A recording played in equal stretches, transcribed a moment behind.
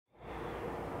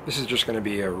This is just going to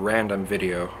be a random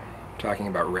video talking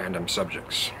about random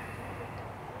subjects.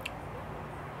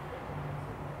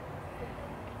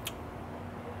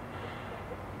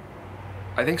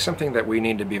 I think something that we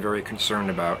need to be very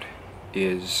concerned about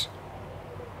is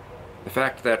the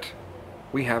fact that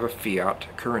we have a fiat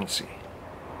currency.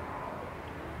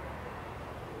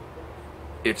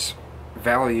 Its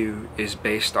value is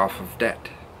based off of debt,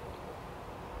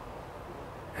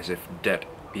 as if debt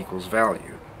equals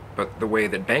value. But the way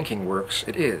that banking works,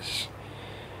 it is.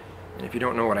 And if you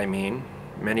don't know what I mean,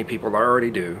 many people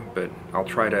already do, but I'll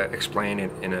try to explain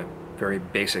it in a very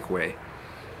basic way.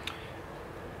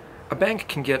 A bank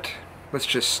can get, let's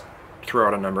just throw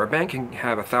out a number, a bank can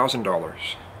have $1,000,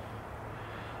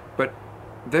 but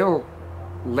they'll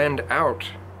lend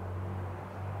out,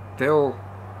 they'll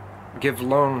give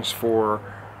loans for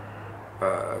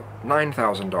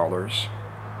 $9,000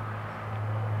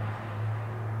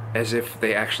 as if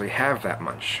they actually have that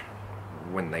much,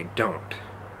 when they don't.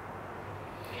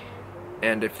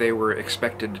 And if they were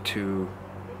expected to,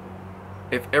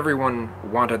 if everyone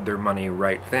wanted their money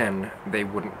right then, they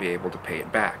wouldn't be able to pay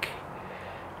it back.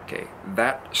 Okay,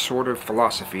 that sort of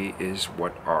philosophy is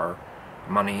what our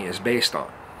money is based on.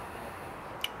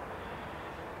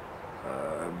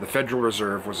 The Federal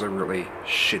Reserve was a really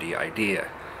shitty idea.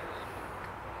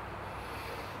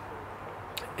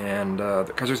 And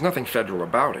because there's nothing federal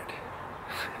about it.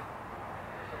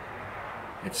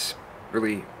 It's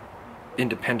really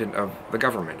independent of the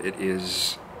government. It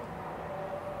is,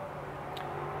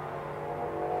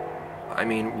 I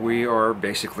mean, we are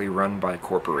basically run by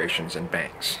corporations and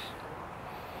banks.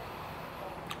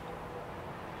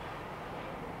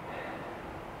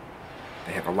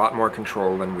 They have a lot more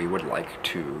control than we would like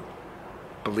to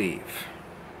believe.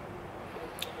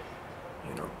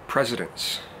 You know,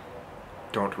 presidents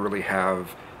don't really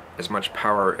have as much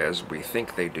power as we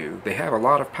think they do. They have a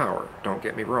lot of power, don't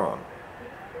get me wrong.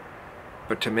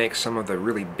 But to make some of the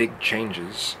really big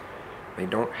changes, they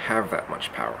don't have that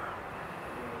much power.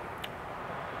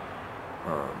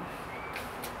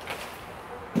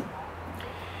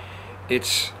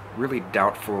 It's really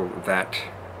doubtful that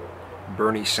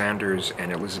Bernie Sanders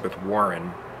and Elizabeth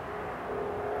Warren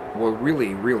will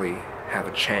really have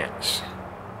a chance.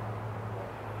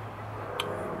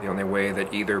 The only way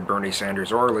that either Bernie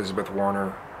Sanders or Elizabeth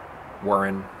Warren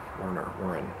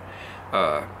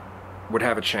would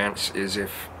have a chance is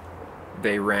if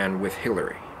they ran with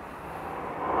Hillary.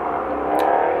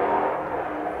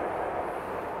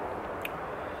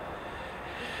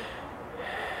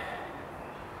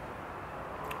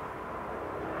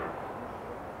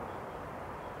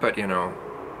 But, you know,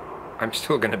 I'm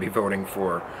still going to be voting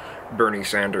for Bernie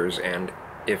Sanders, and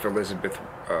if Elizabeth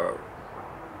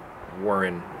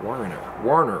Warren,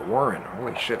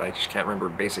 holy shit, I just can't remember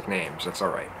basic names, that's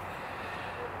alright.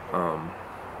 You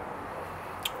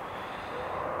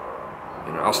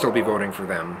know, I'll still be voting for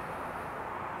them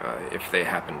if they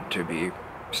happen to be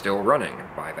still running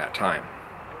by that time.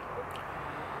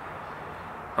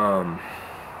 God,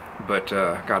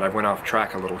 I went off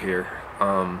track a little here.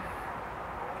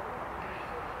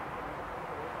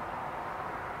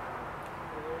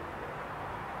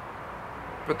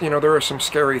 But, you know, there are some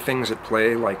scary things at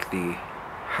play, like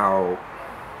how,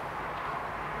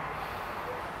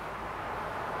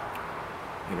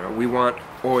 you know, we want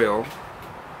oil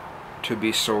to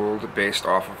be sold based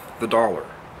off of the dollar.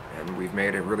 And we've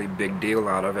made a really big deal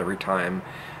out of every time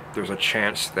there's a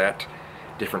chance that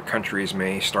different countries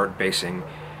may start basing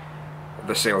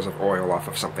the sales of oil off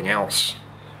of something else.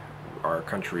 Our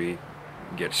country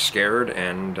gets scared,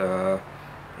 and,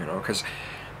 you know, because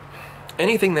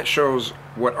anything that shows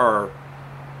what our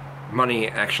money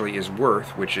actually is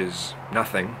worth, which is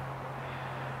nothing,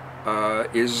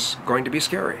 is going to be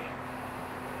scary.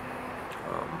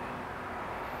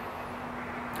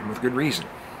 And with good reason.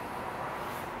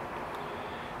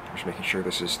 I'm just making sure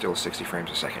this is still 60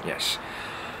 frames a second, yes.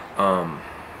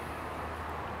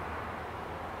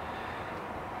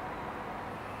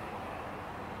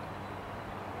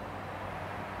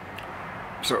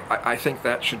 So I think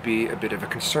that should be a bit of a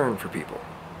concern for people.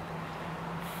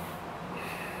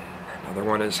 Another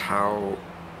one is how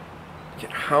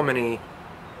many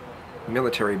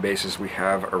military bases we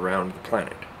have around the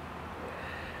planet.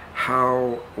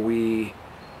 How we,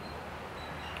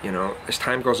 you know, as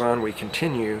time goes on, we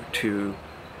continue to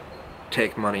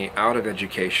take money out of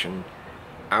education,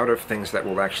 out of things that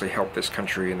will actually help this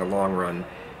country in the long run,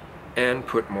 and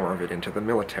put more of it into the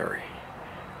military.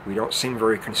 We don't seem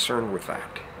very concerned with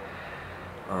that.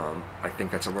 I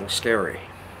think that's a little scary.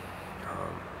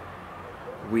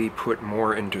 We put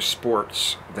more into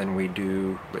sports than we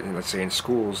do, let's say in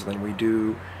schools, than we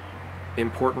do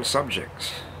important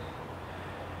subjects.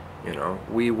 You know,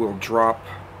 we will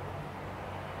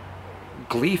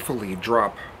gleefully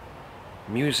drop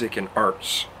music and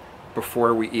arts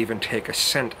before we even take a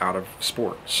cent out of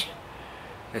sports,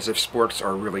 as if sports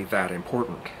are really that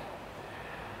important.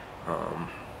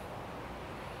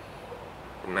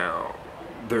 Now,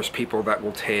 there's people that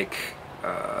will take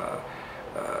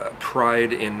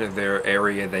pride in their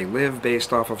area they live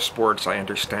based off of sports. I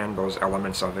understand those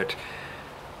elements of it,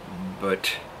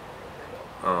 but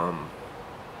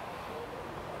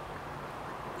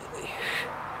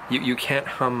you can't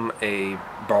hum a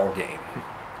ball game.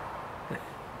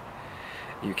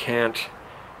 You can't,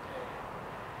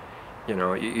 you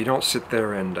know, you don't sit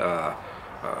there and,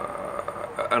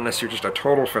 unless you're just a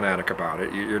total fanatic about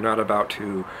it, you're not about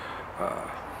to,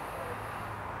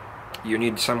 you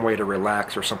need some way to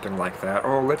relax or something like that.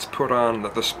 Oh, let's put on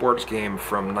the sports game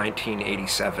from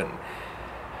 1987.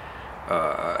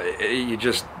 You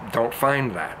just don't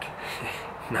find that.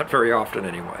 Not very often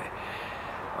anyway.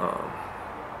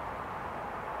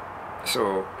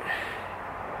 So,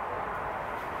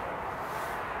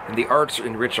 and the arts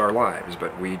enrich our lives,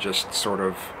 but we just sort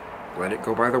of let it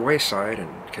go by the wayside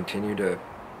and continue to,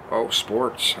 oh,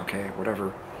 sports, okay,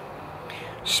 whatever.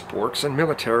 Sports and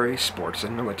military, sports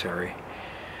and military.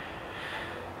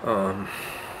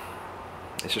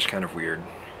 It's just kind of weird.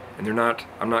 And they're not,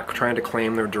 I'm not trying to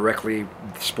claim they're directly,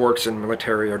 sports and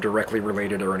military are directly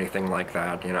related or anything like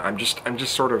that. You know, I'm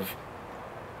just sort of,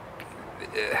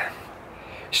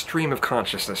 stream of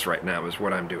consciousness right now is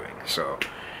what I'm doing. So,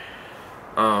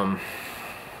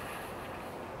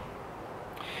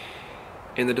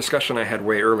 in the discussion I had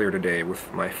way earlier today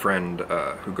with my friend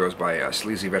who goes by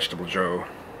Sleazy Vegetable Joe,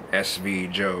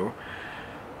 SV Joe,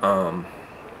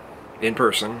 in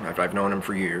person, I've known him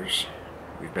for years.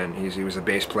 He was a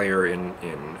bass player in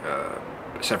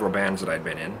several bands that I'd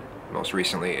been in. Most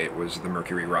recently it was the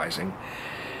Mercury Rising.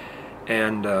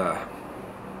 And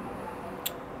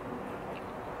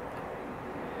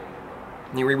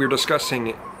we were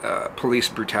discussing police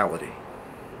brutality,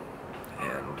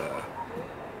 and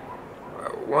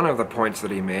one of the points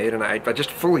that he made, and I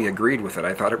just fully agreed with it,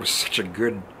 I thought it was such a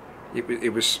good,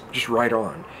 it was just right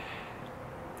on,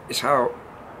 is how,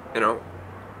 you know,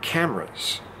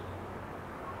 cameras,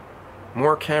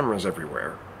 more cameras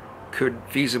everywhere, could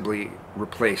feasibly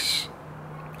replace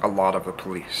a lot of the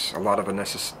police, a lot of the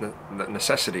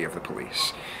necessity of the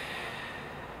police.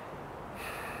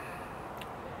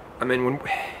 I mean, when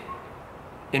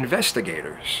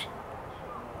investigators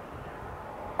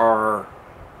are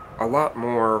a lot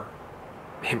more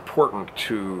important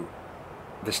to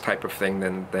this type of thing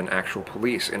than actual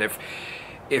police. And if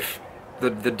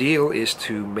the deal is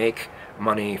to make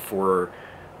money for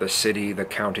the city, the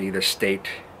county, the state,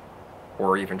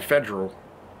 or even federal,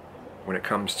 when it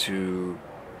comes to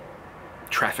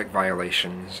traffic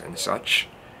violations and such,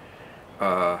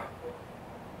 why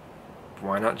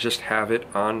not just have it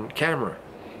on camera?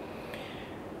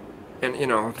 And, you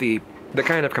know, the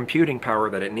kind of computing power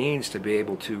that it needs to be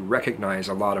able to recognize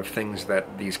a lot of things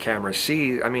that these cameras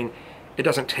see, I mean, it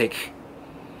doesn't take,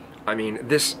 I mean,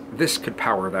 this could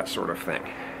power that sort of thing.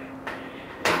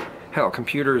 Hell,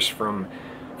 computers from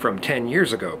 10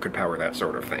 years ago could power that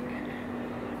sort of thing.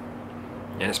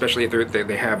 And especially if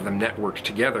they have them networked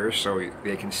together so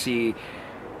they can see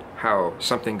how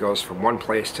something goes from one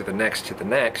place to the next,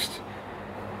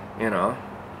 you know.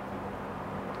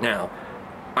 Now,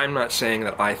 I'm not saying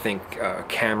that I think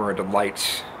camera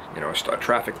lights, you know,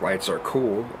 traffic lights are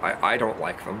cool. I don't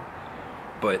like them,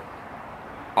 but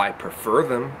I prefer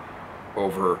them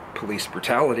over police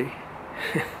brutality.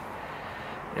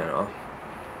 You know.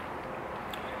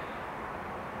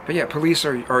 But yeah, police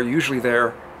are usually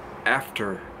there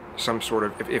after some sort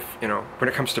of, if you know, when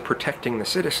it comes to protecting the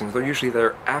citizens, they're usually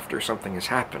there after something has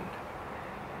happened.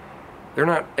 They're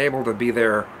not able to be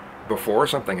there before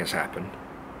something has happened,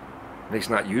 at least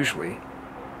not usually.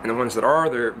 And the ones that are,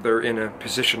 they're in a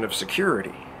position of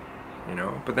security, you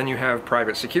know. But then you have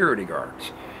private security guards,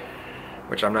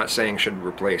 which I'm not saying should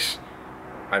replace,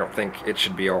 I don't think it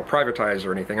should be all privatized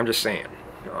or anything, I'm just saying.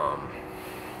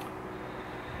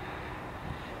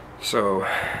 So,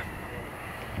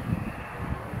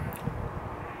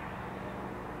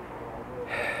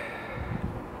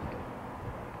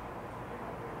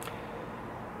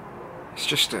 it's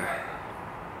just a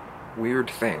weird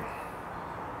thing.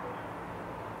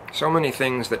 So many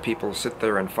things that people sit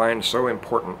there and find so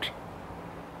important,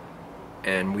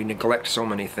 and we neglect so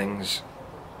many things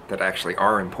that actually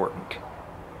are important.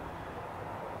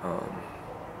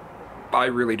 I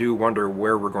really do wonder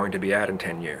where we're going to be at in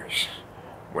 10 years.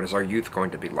 What is our youth going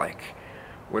to be like?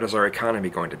 What is our economy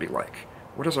going to be like?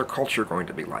 What is our culture going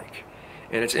to be like?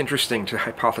 And it's interesting to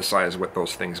hypothesize what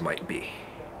those things might be.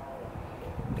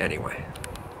 Anyway.